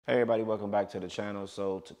Hey everybody, welcome back to the channel.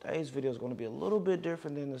 So today's video is going to be a little bit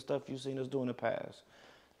different than the stuff you've seen us do in the past.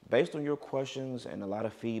 Based on your questions and a lot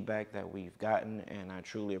of feedback that we've gotten, and I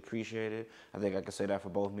truly appreciate it. I think I can say that for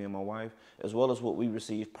both me and my wife, as well as what we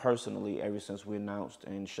received personally ever since we announced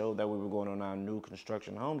and showed that we were going on our new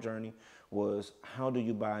construction home journey was how do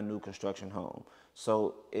you buy a new construction home?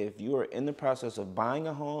 So if you are in the process of buying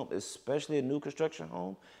a home, especially a new construction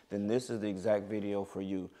home, then this is the exact video for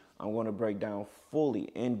you. I'm going to break down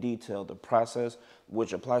fully in detail the process,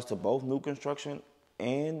 which applies to both new construction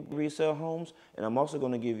and resale homes. And I'm also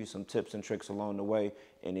going to give you some tips and tricks along the way.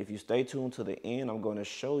 And if you stay tuned to the end, I'm going to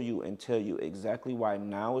show you and tell you exactly why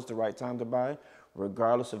now is the right time to buy,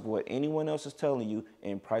 regardless of what anyone else is telling you,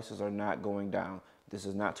 and prices are not going down. This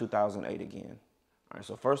is not 2008 again. All right,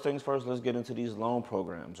 so first things first, let's get into these loan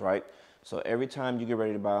programs, right? So every time you get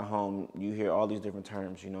ready to buy a home, you hear all these different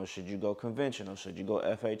terms. Should you go conventional? Should you go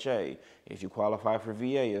FHA? If you qualify for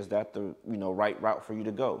VA, is that the right route for you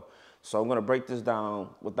to go? So I'm going to break this down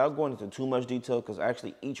without going into too much detail, because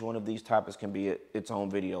actually each one of these topics can be its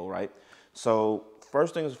own video, right? So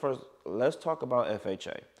first things first, let's talk about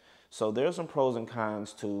FHA. So there's some pros and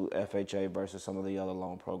cons to FHA versus some of the other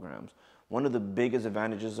loan programs. One of the biggest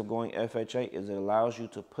advantages of going FHA is it allows you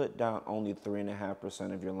to put down only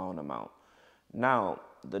 3.5% of your loan amount. Now,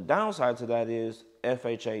 the downside to that is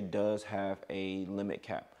FHA does have a limit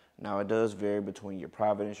cap. Now, it does vary between your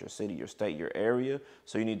province, your city, your state, your area.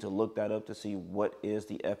 So you need to look that up to see what is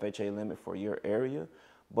the FHA limit for your area.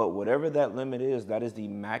 But whatever that limit is, that is the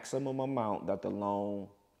maximum amount that the loan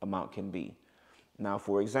amount can be. Now,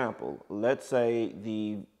 for example, let's say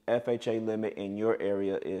the FHA limit in your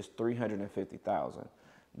area is $350,000.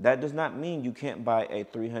 That does not mean you can't buy a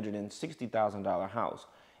 $360,000 house.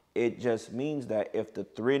 It just means that if the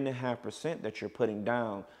 3.5% that you're putting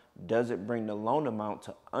down doesn't bring the loan amount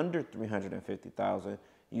to under $350,000,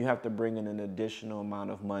 you have to bring in an additional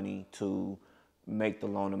amount of money to make the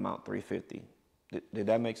loan amount $350,000. Did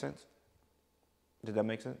that make sense? Did that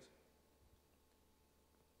make sense?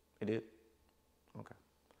 It did? Okay.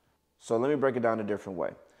 So let me break it down a different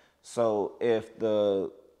way. So if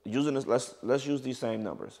using this, let's use these same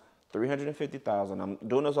numbers. 350,000. I'm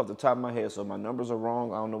doing this off the top of my head, so if my numbers are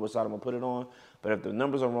wrong, I don't know what side I'm gonna put it on. But if the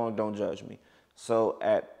numbers are wrong, don't judge me. So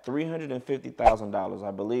at $350,000,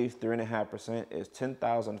 I believe 3.5% is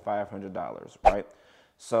 $10,500, right?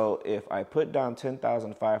 So if I put down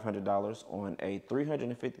 $10,500 on a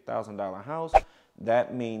 $350,000 house,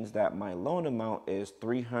 that means that my loan amount is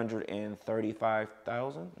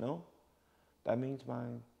 $335,000. No, that means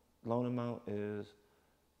my loan amount is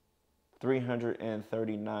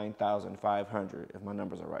 $339,500 if my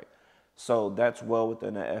numbers are right. So that's well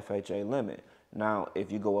within the FHA limit. Now,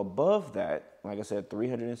 if you go above that, like I said,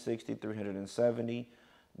 360, 370,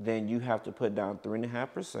 then you have to put down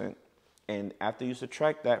 3.5%. And after you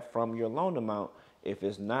subtract that from your loan amount, if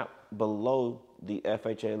it's not below the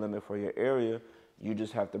FHA limit for your area, you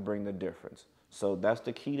just have to bring the difference. So that's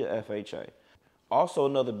the key to FHA. Also,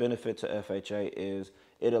 another benefit to FHA is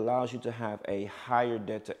it allows you to have a higher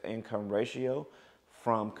debt to income ratio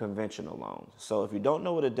from conventional loans. So if you don't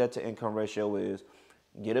know what a debt to income ratio is,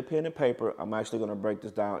 get a pen and paper. I'm actually going to break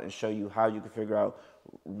this down and show you how you can figure out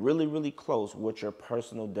really, really close what your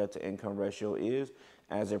personal debt to income ratio is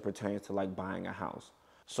as it pertains to like buying a house.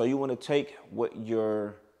 So you want to take what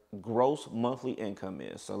your gross monthly income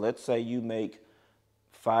is. So let's say you make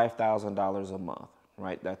 $5,000 a month,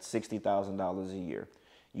 right? That's $60,000 a year.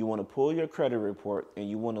 You want to pull your credit report and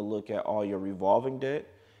you want to look at all your revolving debt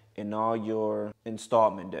and all your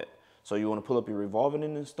installment debt. So you want to pull up your revolving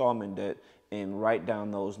and installment debt and write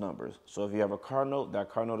down those numbers. So if you have a car note, that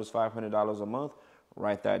car note is $500 a month,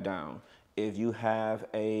 write that down. If you have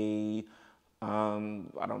a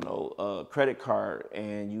a credit card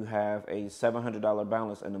and you have a $700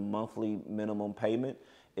 balance and the monthly minimum payment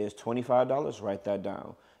is $25, write that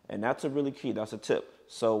down. And that's a really key, that's a tip.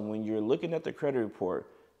 So when you're looking at the credit report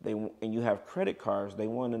and you have credit cards, they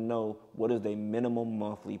want to know what is the minimum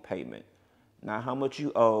monthly payment. Not how much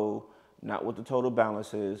you owe, not what the total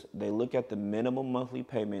balance is. They look at the minimum monthly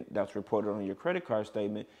payment that's reported on your credit card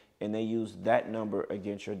statement and they use that number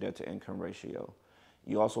against your debt to income ratio.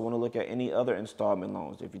 You also want to look at any other installment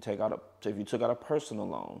loans. If you took out a personal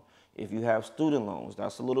loan, if you have student loans,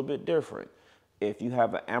 that's a little bit different. If you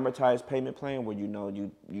have an amortized payment plan where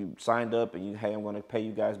you signed up and hey, I'm going to pay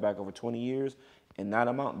you guys back over 20 years, and that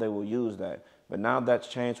amount, they will use that. But now that's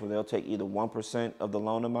changed where they'll take either 1% of the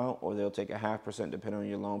loan amount or they'll take a 0.5% depending on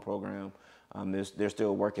your loan program. They're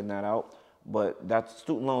still working that out. But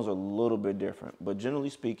student loans are a little bit different. But generally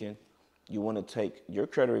speaking, you want to take your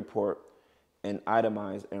credit report and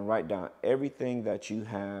itemize and write down everything that you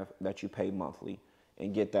have that you pay monthly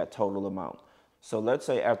and get that total amount. So let's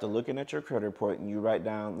say after looking at your credit report and you write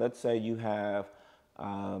down, let's say you have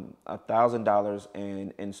 $1,000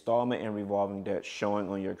 in installment and revolving debt showing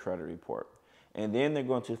on your credit report. And then they're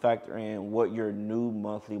going to factor in what your new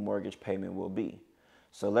monthly mortgage payment will be.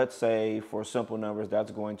 So let's say for simple numbers,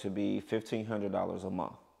 that's going to be $1,500 a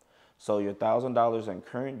month. So your $1,000 in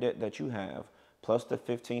current debt that you have, plus the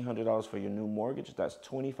 $1,500 for your new mortgage, that's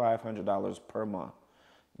 $2,500 per month.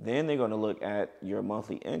 Then they're going to look at your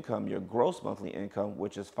monthly income, your gross monthly income,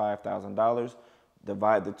 which is $5,000.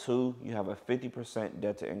 Divide the two, you have a 50%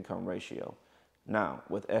 debt to income ratio. Now,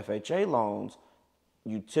 with FHA loans,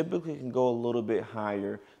 you typically can go a little bit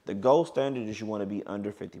higher. The gold standard is you want to be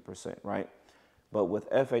under 50%, right? But with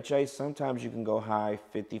FHA, sometimes you can go high,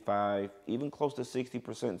 55, even close to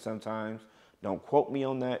 60% sometimes. Don't quote me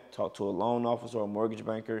on that. Talk to a loan officer or a mortgage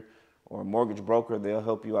banker or a mortgage broker. They'll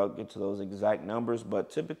help you out get to those exact numbers.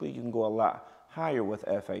 But typically, you can go a lot higher with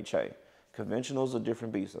FHA. Conventional is a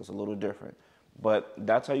different beast. That's a little different. But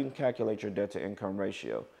that's how you can calculate your debt to income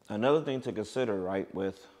ratio. Another thing to consider, right,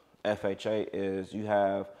 with FHA is you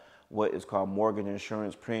have what is called mortgage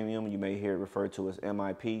insurance premium. You may hear it referred to as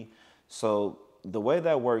MIP. So the way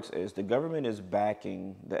that works is the government is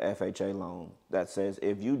backing the FHA loan. That says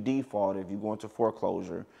if you default, if you go into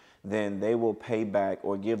foreclosure, then they will pay back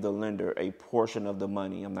or give the lender a portion of the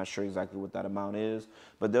money. I'm not sure exactly what that amount is,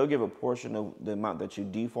 but they'll give a portion of the amount that you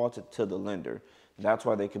defaulted to the lender. That's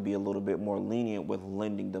why they could be a little bit more lenient with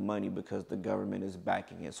lending the money because the government is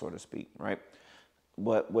backing it, so to speak, right?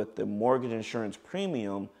 But with the mortgage insurance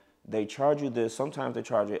premium, they charge you this. Sometimes they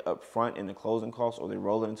charge it up front in the closing costs or they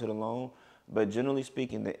roll it into the loan. But generally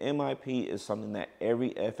speaking, the MIP is something that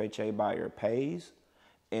every FHA buyer pays,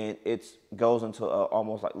 and it goes into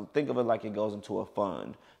almost like, think of it like it goes into a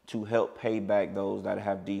fund to help pay back those that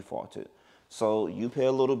have defaulted. So you pay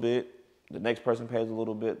a little bit, the next person pays a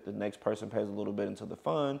little bit, the next person pays a little bit into the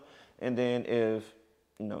fund, and then if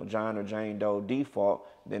John or Jane Doe default,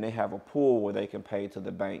 then they have a pool where they can pay to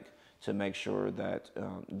the bank to make sure that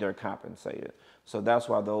they're compensated. So that's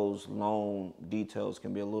why those loan details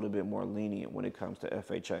can be a little bit more lenient when it comes to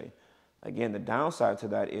FHA. Again, the downside to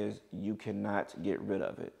that is you cannot get rid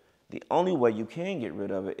of it. The only way you can get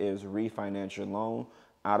rid of it is refinance your loan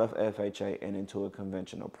out of FHA and into a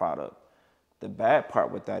conventional product. The bad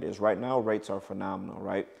part with that is right now rates are phenomenal,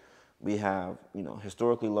 right? We have,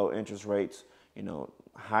 historically low interest rates,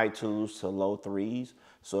 high 2s to low 3s.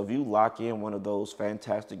 So if you lock in one of those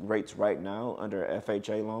fantastic rates right now under a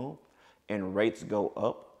FHA loan and rates go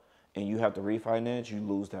up and you have to refinance, you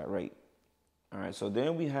lose that rate. All right, so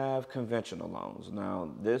then we have conventional loans.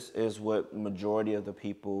 Now, this is what majority of the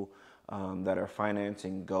people that are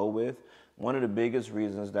financing go with. One of the biggest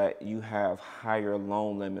reasons that you have higher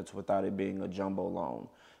loan limits without it being a jumbo loan.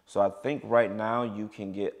 So I think right now you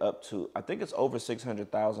can get up to, I think it's over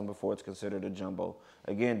 600,000 before it's considered a jumbo.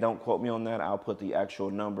 Again, don't quote me on that. I'll put the actual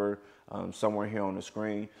number somewhere here on the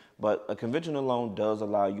screen. But a conventional loan does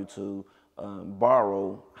allow you to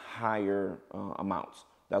borrow higher amounts.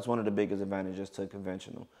 That's one of the biggest advantages to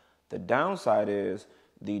conventional. The downside is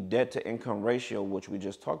the debt to income ratio, which we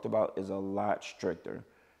just talked about, is a lot stricter.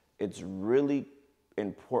 It's really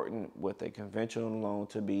important with a conventional loan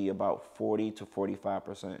to be about 40 to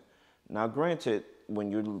 45%. Now, granted, when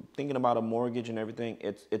you're thinking about a mortgage and everything,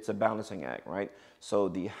 it's a balancing act, right? So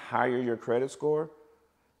the higher your credit score,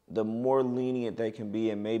 the more lenient they can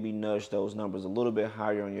be and maybe nudge those numbers a little bit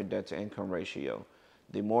higher on your debt to income ratio.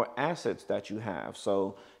 The more assets that you have.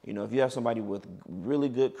 So, if you have somebody with really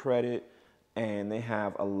good credit and they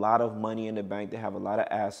have a lot of money in the bank, they have a lot of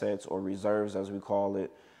assets or reserves, as we call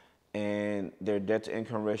it, and their debt to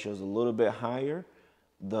income ratio is a little bit higher,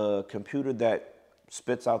 the computer that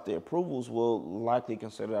spits out the approvals will likely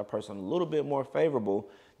consider that person a little bit more favorable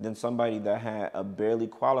than somebody that had a barely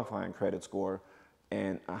qualifying credit score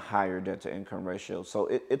and a higher debt to income ratio. So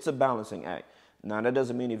it's a balancing act. Now, that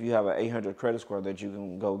doesn't mean if you have an 800 credit score that you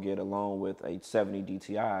can go get a loan with a 70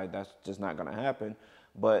 DTI. That's just not going to happen.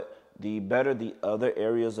 But the better the other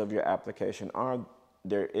areas of your application are,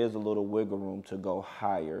 there is a little wiggle room to go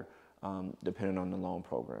higher depending on the loan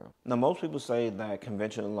program. Now, most people say that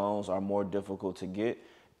conventional loans are more difficult to get.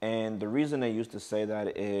 And the reason they used to say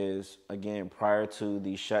that is, again, prior to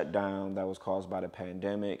the shutdown that was caused by the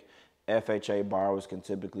pandemic, FHA borrowers can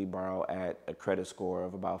typically borrow at a credit score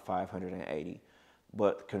of about 580.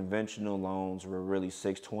 But conventional loans were really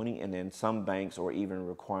 620, and then some banks are even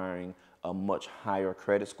requiring a much higher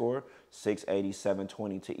credit score, 680,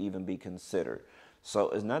 720 to even be considered. So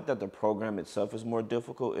it's not that the program itself is more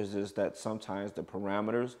difficult, it's just that sometimes the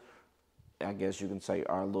parameters I guess you can say,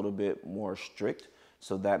 are a little bit more strict.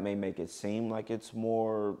 So that may make it seem like it's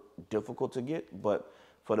more difficult to get. But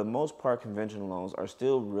for the most part, conventional loans are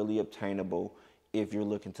still really obtainable if you're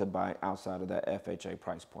looking to buy outside of that FHA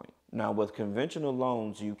price point. Now, with conventional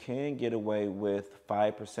loans, you can get away with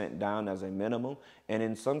 5% down as a minimum. And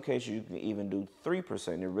in some cases, you can even do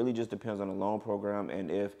 3%. It really just depends on the loan program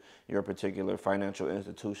and if your particular financial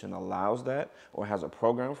institution allows that or has a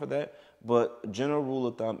program for that. But general rule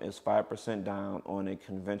of thumb is 5% down on a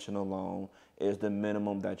conventional loan is the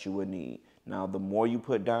minimum that you would need. Now, the more you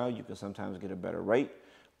put down, you can sometimes get a better rate.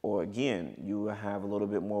 Or again, you will have a little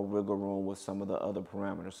bit more wiggle room with some of the other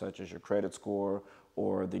parameters, such as your credit score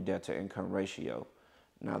or the debt to income ratio.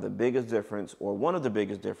 Now, the biggest difference, or one of the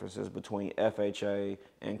biggest differences between FHA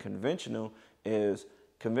and conventional is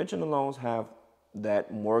conventional loans have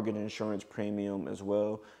that mortgage insurance premium as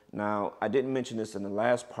well. Now, I didn't mention this in the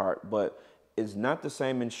last part, but it's not the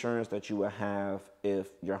same insurance that you would have if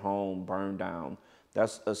your home burned down.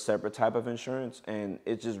 That's a separate type of insurance, and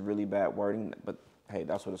it's just really bad wording, but hey,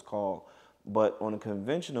 that's what it's called. But on a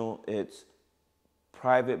conventional, it's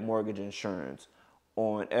private mortgage insurance.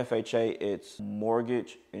 On FHA, it's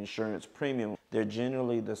mortgage insurance premium. They're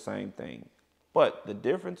generally the same thing. But the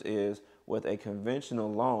difference is with a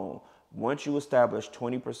conventional loan, once you establish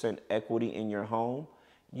 20% equity in your home,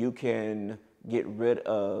 you can get rid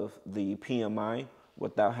of the PMI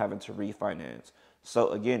without having to refinance.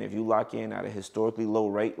 So again, if you lock in at a historically low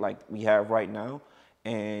rate like we have right now,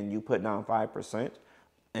 and you put down 5%,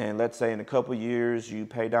 and let's say in a couple years you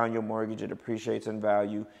pay down your mortgage, it appreciates in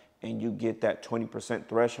value, and you get that 20%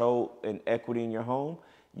 threshold in equity in your home,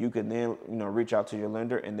 you can then reach out to your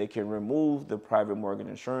lender and they can remove the private mortgage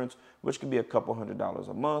insurance, which could be a couple $100s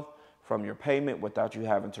a month from your payment without you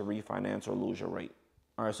having to refinance or lose your rate.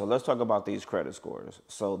 All right, so let's talk about these credit scores.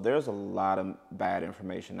 So there's a lot of bad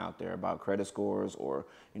information out there about credit scores or,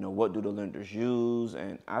 what do the lenders use?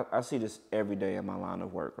 And I see this every day in my line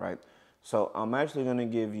of work, right? So I'm actually going to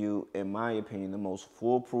give you, in my opinion, the most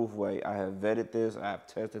foolproof way. I have vetted this. I have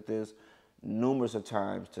tested this numerous of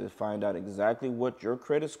times to find out exactly what your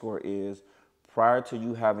credit score is prior to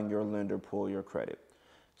you having your lender pull your credit.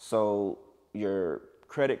 So your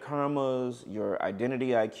Credit Karmas, your Identity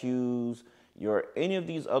IQs, any of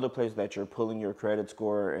these other places that you're pulling your credit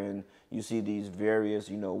score, and you see these various,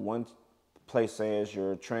 one place says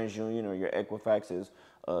your TransUnion or your Equifax is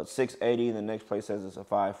 680, and the next place says it's a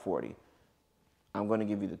 540. I'm going to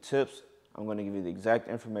give you the tips. I'm going to give you the exact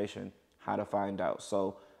information how to find out.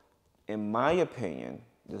 So in my opinion,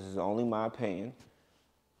 this is only my opinion,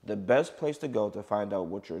 the best place to go to find out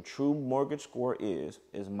what your true mortgage score is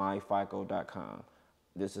myfico.com.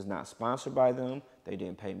 This is not sponsored by them. They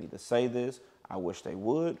didn't pay me to say this. I wish they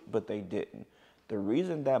would, but they didn't. The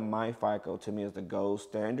reason that MyFICO to me is the gold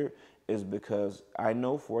standard is because I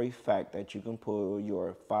know for a fact that you can pull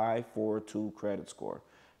your 542 credit score.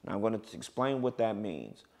 Now I'm going to explain what that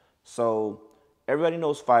means. So everybody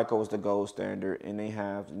knows FICO is the gold standard, and they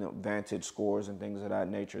have Vantage scores and things of that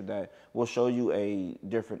nature that will show you a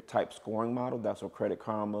different type scoring model. That's what Credit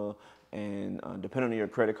Karma, and depending on your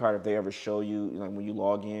credit card, if they ever show you, when you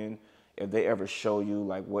log in, if they ever show you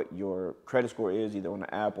what your credit score is, either on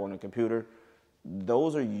the app or on the computer,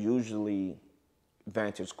 those are usually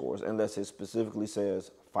Vantage scores, unless it specifically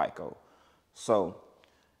says FICO. So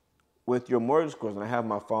with your mortgage scores, and I have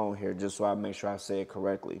my phone here just so I make sure I say it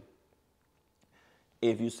correctly.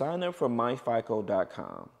 If you sign up for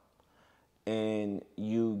myfico.com and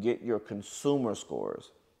you get your consumer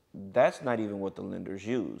scores, that's not even what the lenders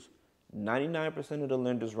use. 99% of the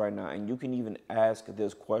lenders right now, and you can even ask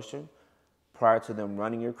this question prior to them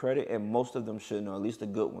running your credit, and most of them should know, at least the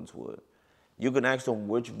good ones would. You can ask them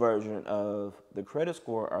which version of the credit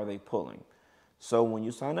score are they pulling. So when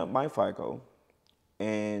you sign up MyFICO,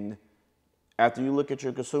 and after you look at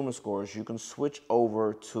your consumer scores, you can switch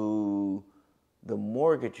over to the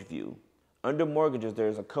mortgage view. Under mortgages,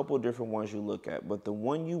 there's a couple of different ones you look at, but the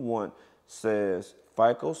one you want says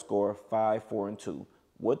FICO score 5, 4, and 2.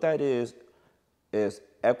 What that is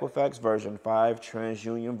Equifax version 5,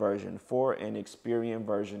 TransUnion version 4, and Experian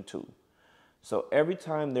version 2. So every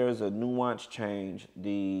time there's a nuance change,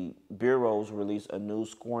 the bureaus release a new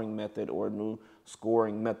scoring method or a new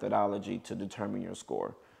scoring methodology to determine your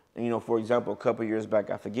score. And, for example, a couple years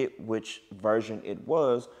back, I forget which version it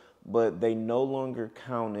was, but they no longer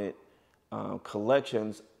counted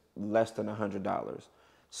collections less than $100.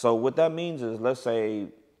 So what that means is, let's say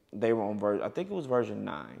they were on version, I think it was version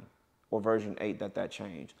 9 or version 8 that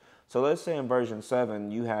changed. So let's say in version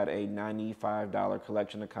 7, you had a $95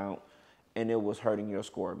 collection account and it was hurting your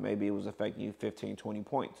score. Maybe it was affecting you 15, 20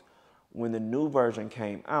 points. When the new version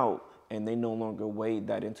came out, and they no longer weighed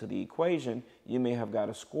that into the equation, you may have got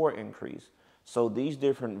a score increase. So these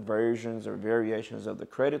different versions or variations of the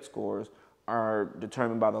credit scores are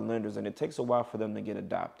determined by the lenders, and it takes a while for them to get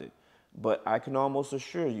adopted. But I can almost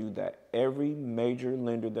assure you that every major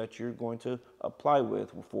lender that you're going to apply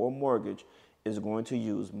with for a mortgage is going to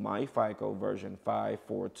use My FICO version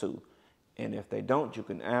 542. And if they don't, you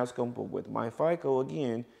can ask them. But with My FICO,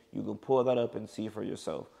 again, you can pull that up and see for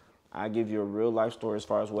yourself. I give you a real life story as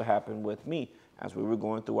far as what happened with me as we were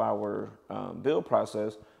going through our build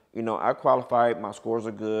process. You know, I qualified, my scores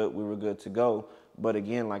are good, we were good to go. But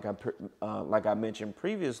again, like I mentioned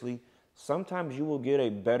previously, sometimes you will get a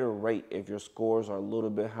better rate if your scores are a little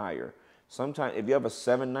bit higher. Sometimes if you have a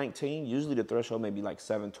 719, usually the threshold may be like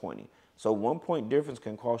 720. So 1 point difference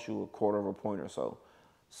can cost you a quarter of a point or so.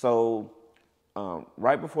 So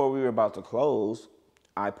right before we were about to close,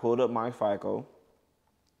 I pulled up My FICO,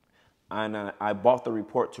 and I bought the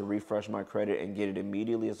report to refresh my credit and get it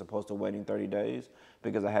immediately as opposed to waiting 30 days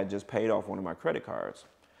because I had just paid off one of my credit cards.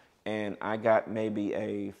 And I got maybe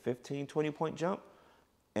a 15, 20 point jump.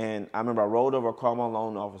 And I remember I rolled over, called my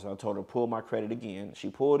loan officer. I told her to pull my credit again. She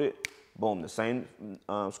pulled it. Boom. The same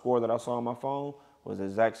score that I saw on my phone was the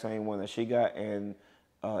exact same one that she got. And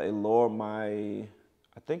it lowered I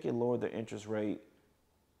think it lowered the interest rate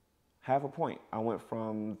half a point. I went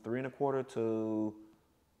from 3.25 to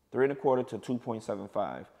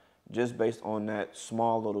 2.75 just based on that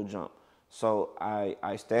small little jump. So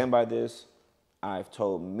I stand by this. I've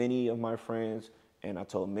told many of my friends and I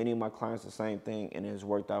told many of my clients the same thing, and it has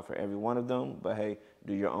worked out for every one of them. But hey,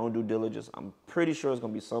 do your own due diligence. I'm pretty sure it's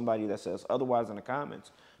going to be somebody that says otherwise in the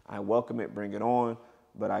comments. I welcome it, bring it on,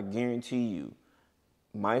 but I guarantee you,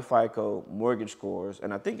 My FICO mortgage scores,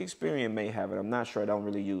 and I think Experian may have it. I'm not sure. I don't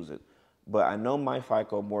really use it. But I know My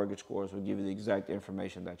FICO mortgage scores will give you the exact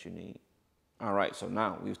information that you need. All right, so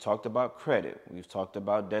now we've talked about credit. We've talked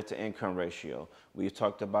about debt to income ratio. We've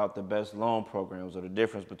talked about the best loan programs or the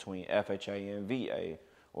difference between FHA and VA,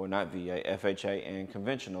 or not VA, FHA and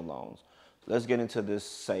conventional loans. Let's get into this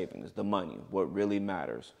savings, the money, what really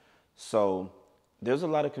matters. So there's a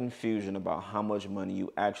lot of confusion about how much money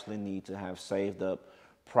you actually need to have saved up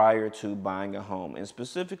prior to buying a home, and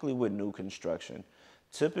specifically with new construction.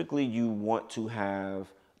 Typically, you want to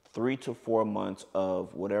have 3 to 4 months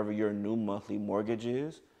of whatever your new monthly mortgage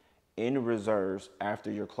is in reserves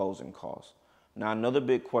after your closing costs. Now, another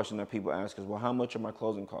big question that people ask is, well, how much are my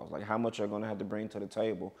closing costs? Like, how much are you going to have to bring to the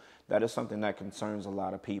table? That is something that concerns a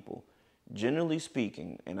lot of people. Generally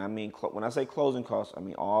speaking, and I mean, when I say closing costs, I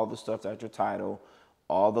mean all the stuff at your title,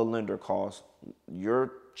 all the lender costs,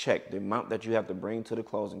 your check, the amount that you have to bring to the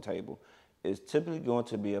closing table is typically going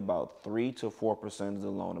to be about 3 to 4% of the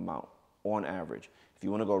loan amount on average. If you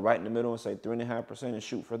want to go right in the middle and say 3.5% and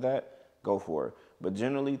shoot for that, go for it. But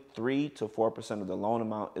generally, 3 to 4% of the loan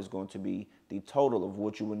amount is going to be the total of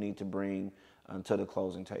what you would need to bring to the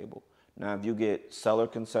closing table. Now, if you get seller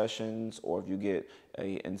concessions or if you get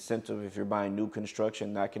an incentive, if you're buying new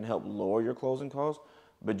construction, that can help lower your closing costs.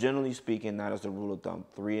 But generally speaking, that is the rule of thumb.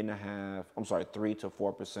 3 to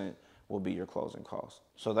 4% will be your closing costs.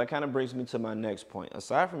 So that kind of brings me to my next point.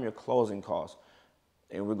 Aside from your closing costs,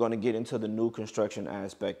 and we're going to get into the new construction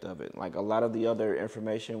aspect of it. Like a lot of the other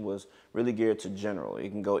information was really geared to general. It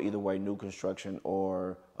can go either way, new construction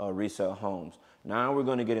or resale homes. Now we're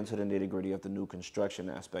going to get into the nitty gritty of the new construction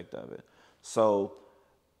aspect of it. So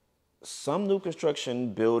some new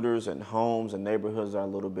construction builders and homes and neighborhoods are a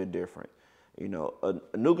little bit different. You know,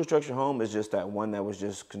 a new construction home is just that one that was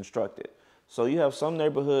just constructed. So you have some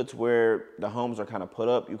neighborhoods where the homes are kind of put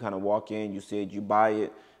up. You kind of walk in, you see it, you buy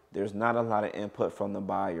it. There's not a lot of input from the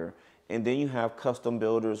buyer. And then you have custom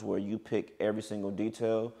builders where you pick every single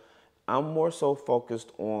detail. I'm more so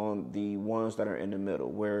focused on the ones that are in the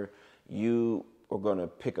middle, where you are going to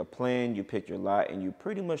pick a plan, you pick your lot, and you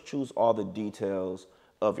pretty much choose all the details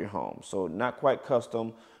of your home. So not quite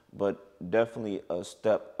custom, but definitely a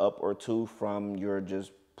step up or two from your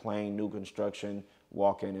just plain new construction,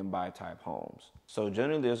 walk in and buy type homes. So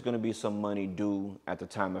generally there's going to be some money due at the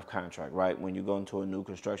time of contract, right? When you go into a new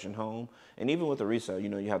construction home, and even with a resale, you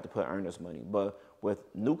know, you have to put earnest money. But with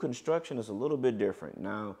new construction, it's a little bit different.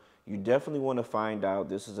 Now, you definitely want to find out,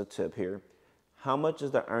 this is a tip here, how much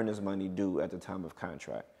is the earnest money due at the time of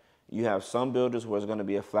contract? You have some builders where it's going to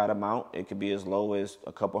be a flat amount. It could be as low as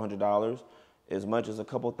a couple $100s, as much as a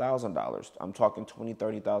couple $1,000. I'm talking $20,000,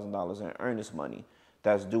 $30,000 in earnest money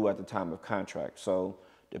that's due at the time of contract. So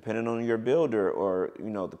depending on your builder or, you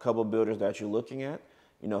know, the couple of builders that you're looking at,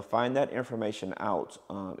 you know, find that information out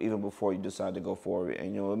even before you decide to go forward.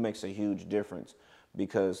 And, you know, it makes a huge difference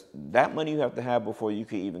because that money you have to have before you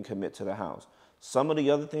can even commit to the house. Some of the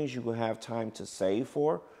other things you can have time to save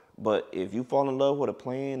for, but if you fall in love with a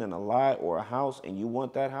plan and a lot or a house and you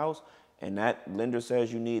want that house and that lender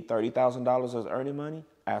says you need $30,000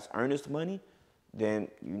 as earnest money, then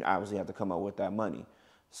you obviously have to come up with that money.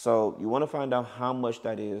 So you want to find out how much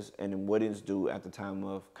that is and what is due at the time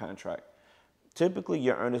of contract. Typically,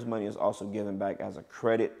 your earnest money is also given back as a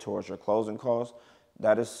credit towards your closing costs.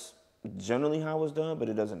 That is generally how it's done, but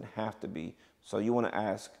it doesn't have to be. So you want to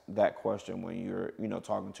ask that question when you're,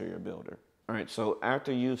 talking to your builder. All right, so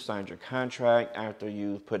after you've signed your contract, after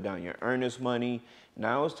you've put down your earnest money,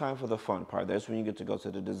 now it's time for the fun part. That's when you get to go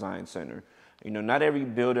to the design center. Not every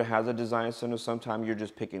builder has a design center. Sometimes you're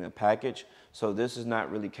just picking a package. So this is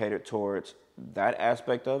not really catered towards that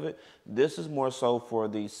aspect of it. This is more so for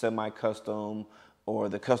the semi-custom or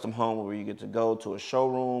the custom home where you get to go to a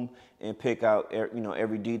showroom and pick out,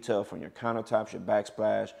 every detail from your countertops, your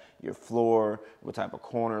backsplash, your floor, what type of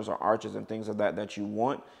corners or arches and things of that you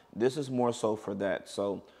want. This is more so for that.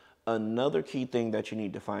 So another key thing that you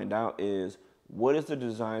need to find out is, what is the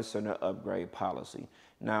design center upgrade policy?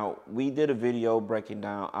 Now, we did a video breaking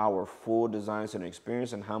down our full design center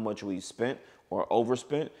experience and how much we spent or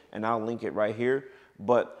overspent, and I'll link it right here.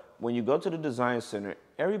 But when you go to the design center,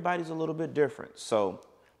 everybody's a little bit different. So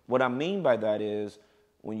what I mean by that is,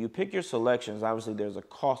 when you pick your selections, obviously there's a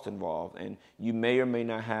cost involved, and you may or may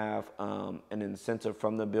not have an incentive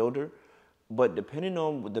from the builder. But depending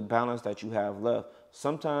on the balance that you have left,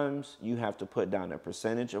 sometimes you have to put down a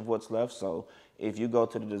percentage of what's left. So if you go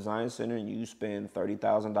to the design center and you spend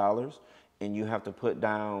 $30,000 and you have to put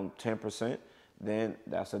down 10%, then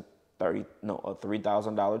that's a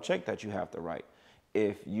 $3,000 check that you have to write.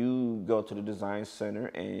 If you go to the design center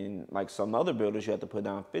and, like some other builders, you have to put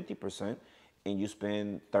down 50% and you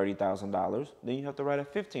spend $30,000, then you have to write a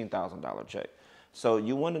 $15,000 check. So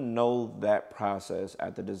you want to know that process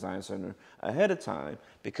at the design center ahead of time,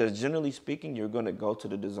 because generally speaking, you're going to go to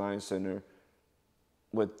the design center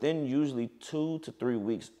within usually 2 to 3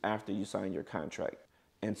 weeks after you sign your contract.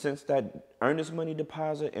 And since that earnest money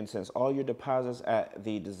deposit and since all your deposits at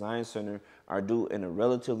the design center are due in a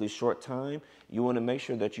relatively short time, you want to make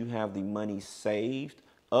sure that you have the money saved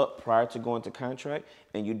up prior to going to contract,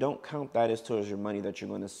 and you don't count that as towards your money that you're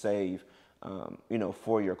going to save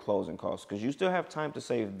for your closing costs, because you still have time to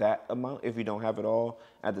save that amount if you don't have it all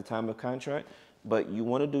at the time of contract. But you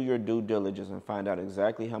want to do your due diligence and find out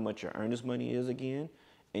exactly how much your earnest money is again,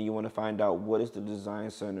 and you want to find out what is the design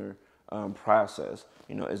center process.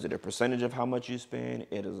 Is it a percentage of how much you spend?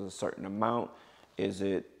 It is a certain amount. Is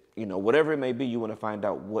it, whatever it may be, you want to find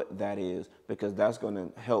out what that is, because that's going to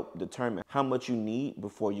help determine how much you need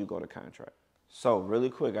before you go to contract. So really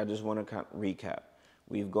quick, I just want to kind of recap.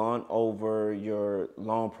 We've gone over your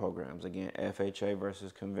loan programs, again, FHA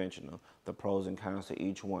versus conventional, the pros and cons to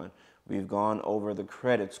each one. We've gone over the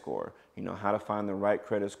credit score, how to find the right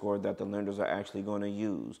credit score that the lenders are actually going to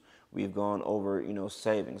use. We've gone over,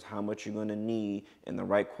 savings, how much you're going to need, and the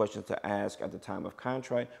right questions to ask at the time of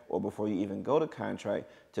contract or before you even go to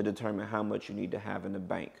contract to determine how much you need to have in the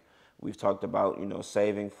bank. We've talked about,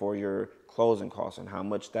 saving for your closing costs and how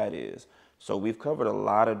much that is. So we've covered a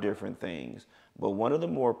lot of different things. But one of the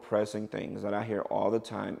more pressing things that I hear all the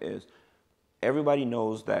time is, everybody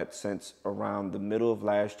knows that since around the middle of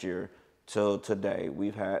last year till today,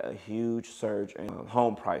 we've had a huge surge in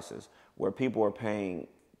home prices where people are paying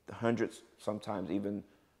hundreds, sometimes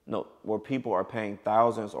where people are paying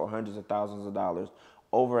thousands or hundreds of thousands of dollars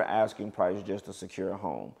over asking price just to secure a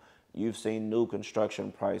home. You've seen new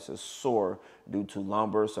construction prices soar due to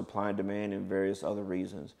lumber, supply and demand, and various other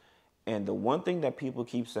reasons. And the one thing that people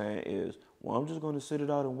keep saying is, well, I'm just going to sit it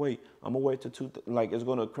out and wait. I'm going to wait till it's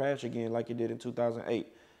going to crash again like it did in 2008.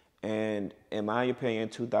 And in my opinion,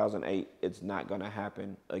 2008, it's not going to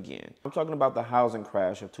happen again. I'm talking about the housing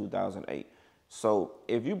crash of 2008. So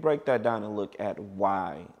if you break that down and look at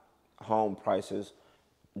why home prices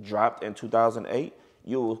dropped in 2008,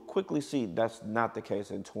 you will quickly see that's not the case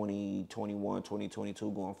in 2021, 2022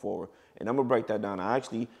 going forward. And I'm going to break that down. I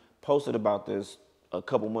actually posted about this a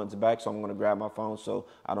couple months back, so I'm going to grab my phone so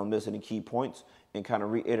I don't miss any key points and kind of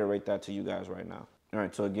reiterate that to you guys right now. All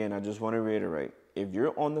right, so again, I just want to reiterate, if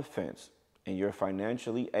you're on the fence and you're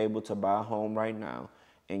financially able to buy a home right now,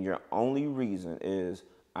 and your only reason is,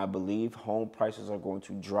 I believe home prices are going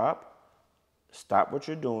to drop, stop what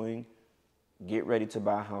you're doing, get ready to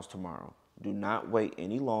buy a house tomorrow. Do not wait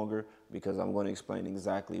any longer, because I'm going to explain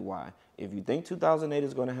exactly why. If you think 2008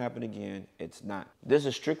 is going to happen again, it's not. This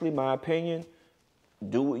is strictly my opinion.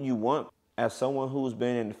 Do what you want. As someone who's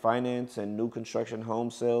been in finance and new construction home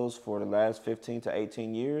sales for the last 15 to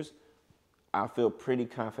 18 years, I feel pretty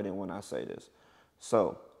confident when I say this.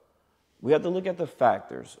 So We have to look at the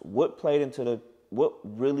factors. What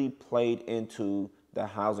really played into the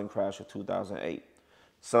housing crash of 2008?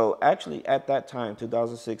 So actually, at that time,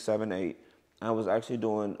 2006, 7, 8, I was actually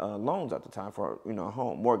doing loans at the time for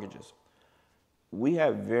home mortgages. We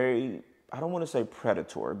had I don't want to say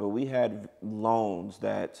predatory, but we had loans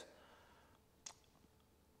that,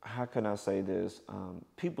 how can I say this?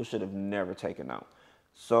 People should have never taken out.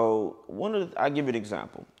 So I'll give you an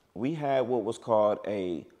example. We had what was called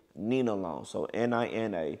a NINA loan. So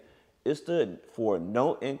NINA, it stood for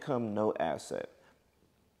no income, no asset.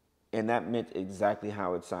 And that meant exactly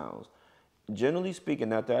how it sounds. Generally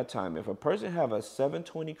speaking, at that time, if a person have a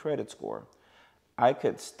 720 credit score, I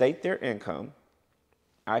could state their income,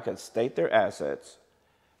 I could state their assets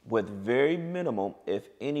with very minimal, if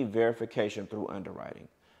any, verification through underwriting.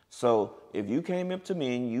 So if you came up to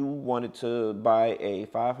me and you wanted to buy a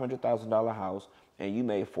 $500,000 house and you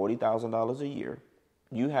made $40,000 a year,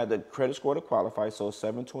 you had the credit score to qualify, so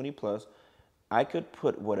 720 plus, I could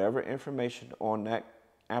put whatever information on that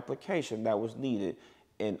application that was needed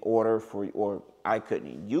in order for, or I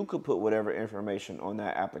couldn't. You could put whatever information on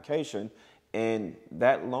that application, and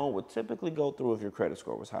that loan would typically go through if your credit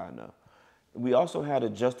score was high enough. We also had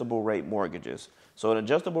adjustable rate mortgages. So an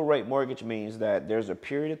adjustable rate mortgage means that there's a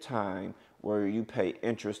period of time where you pay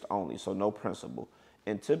interest only, so no principal.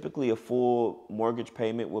 And typically a full mortgage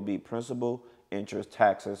payment will be principal, interest,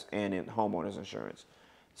 taxes, and in homeowners insurance.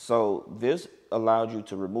 So this allowed you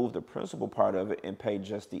to remove the principal part of it and pay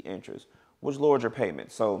just the interest, which lowered your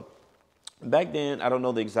payment. So back then, I don't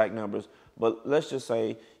know the exact numbers, but let's just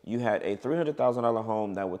say you had a $300,000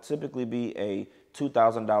 home that would typically be a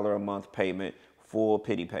 $2,000 a month payment, full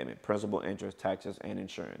pity payment, principal, interest, taxes, and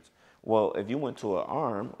insurance. Well, if you went to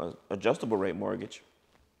an adjustable rate mortgage,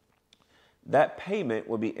 that payment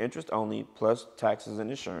would be interest only plus taxes and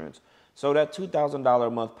insurance. So that $2,000 a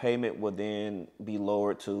month payment would then be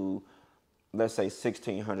lowered to, let's say,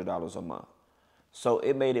 $1,600 a month. So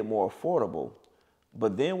it made it more affordable.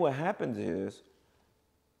 But then what happens is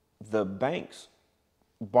the banks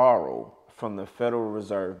borrow from the Federal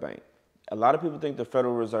Reserve Bank. A lot of people think the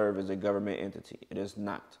Federal Reserve is a government entity. It is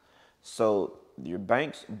not. So your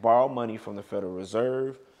banks borrow money from the Federal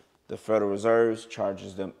Reserve. The Federal Reserve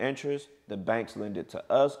charges them interest. The banks lend it to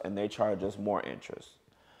us, and they charge us more interest.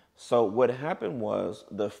 So what happened was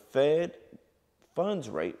the Fed funds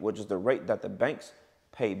rate, which is the rate that the banks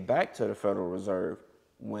pay back to the Federal Reserve,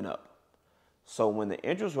 went up. So when the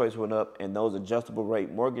interest rates went up and those adjustable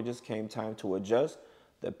rate mortgages came time to adjust,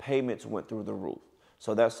 the payments went through the roof.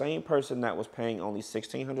 So that same person that was paying only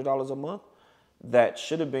 $1,600 a month, that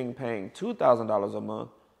should have been paying $2,000 a month,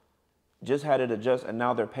 just had it adjust, and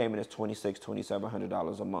now their payment is $2,600,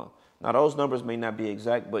 $2,700 a month. Now those numbers may not be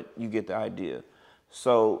exact, but you get the idea.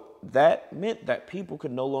 So that meant that people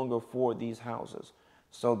could no longer afford these houses.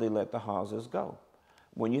 So they let the houses go.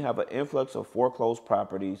 When you have an influx of foreclosed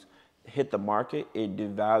properties hit the market, it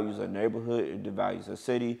devalues a neighborhood, it devalues a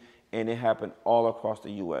city, and it happened all across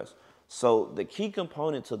the U.S. So the key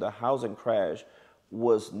component to the housing crash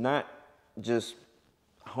was not just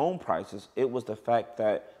home prices, it was the fact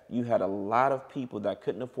that you had a lot of people that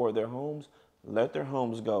couldn't afford their homes, let their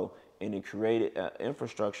homes go, and it created an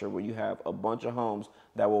infrastructure where you have a bunch of homes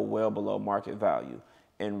that were well below market value.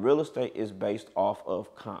 And real estate is based off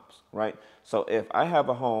of comps, right? So if I have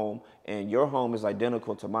a home and your home is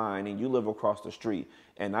identical to mine and you live across the street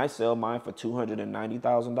and I sell mine for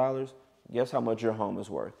 $290,000, guess how much your home is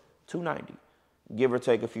worth? $290,000. Give or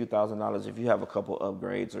take a few $1,000s if you have a couple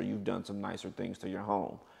upgrades or you've done some nicer things to your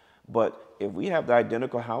home. But if we have the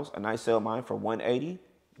identical house and I sell mine for $180,000,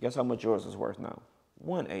 guess how much yours is worth now?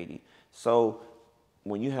 $180,000. So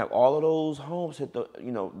when you have all of those homes hit the,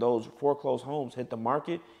 those foreclosed homes hit the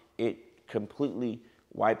market, it completely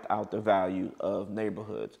wiped out the value of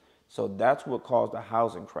neighborhoods. So that's what caused the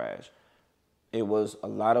housing crash. It was a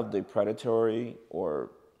lot of the predatory or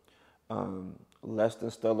less than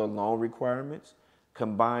stellar loan requirements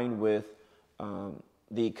combined with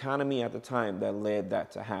the economy at the time that led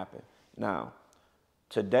that to happen. Now,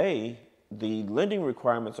 today, the lending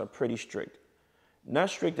requirements are pretty strict.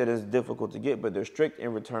 Not strict that it's difficult to get, but they're strict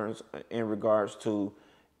in regards to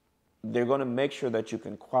they're going to make sure that you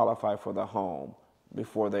can qualify for the home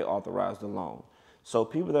before they authorize the loan. So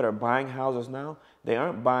people that are buying houses now, they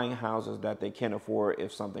aren't buying houses that they can't afford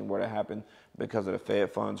if something were to happen because of the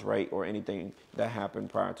Fed funds rate or anything that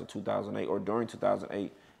happened prior to 2008 or during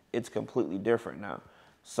 2008. It's completely different now.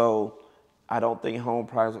 So I don't think home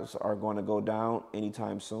prices are going to go down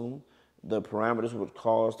anytime soon. The parameters which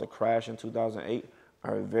caused the crash in 2008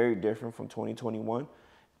 are very different from 2021.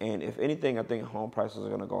 And if anything, I think home prices are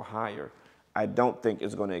going to go higher. I don't think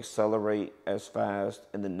it's going to accelerate as fast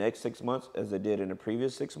in the next 6 months as it did in the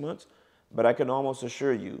previous 6 months. But I can almost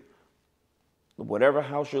assure you, whatever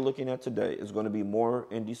house you're looking at today is going to be more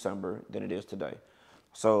in December than it is today.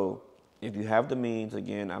 So if you have the means,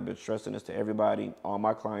 again, I've been stressing this to everybody, all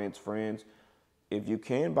my clients, friends, if you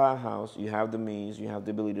can buy a house, you have the means, you have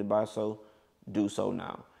the ability to buy, so do so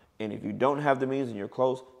now. And if you don't have the means and you're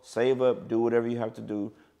close, save up, do whatever you have to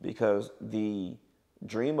do, because the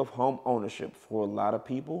dream of home ownership for a lot of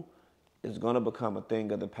people is going to become a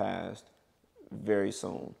thing of the past very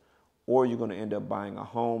soon. Or you're going to end up buying a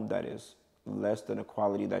home that is less than the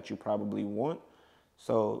quality that you probably want.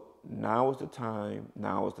 So now is the time,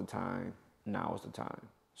 now is the time, now is the time.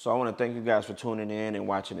 So I want to thank you guys for tuning in and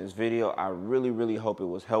watching this video. I really, really hope it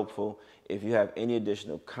was helpful. If you have any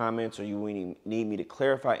additional comments or you need me to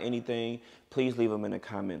clarify anything, please leave them in the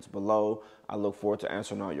comments below. I look forward to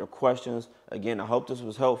answering all your questions. Again, I hope this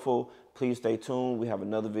was helpful. Please stay tuned. We have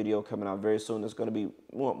another video coming out very soon. It's going to be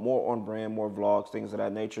more on brand, more vlogs, things of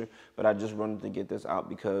that nature. But I just wanted to get this out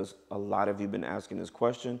because a lot of you have been asking this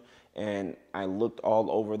question. And I looked all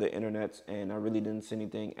over the internet and I really didn't see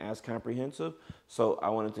anything as comprehensive. So I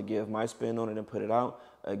wanted to give my spin on it and put it out.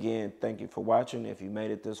 Again, thank you for watching. If you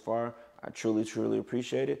made it this far, I truly, truly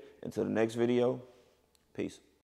appreciate it. Until the next video, peace.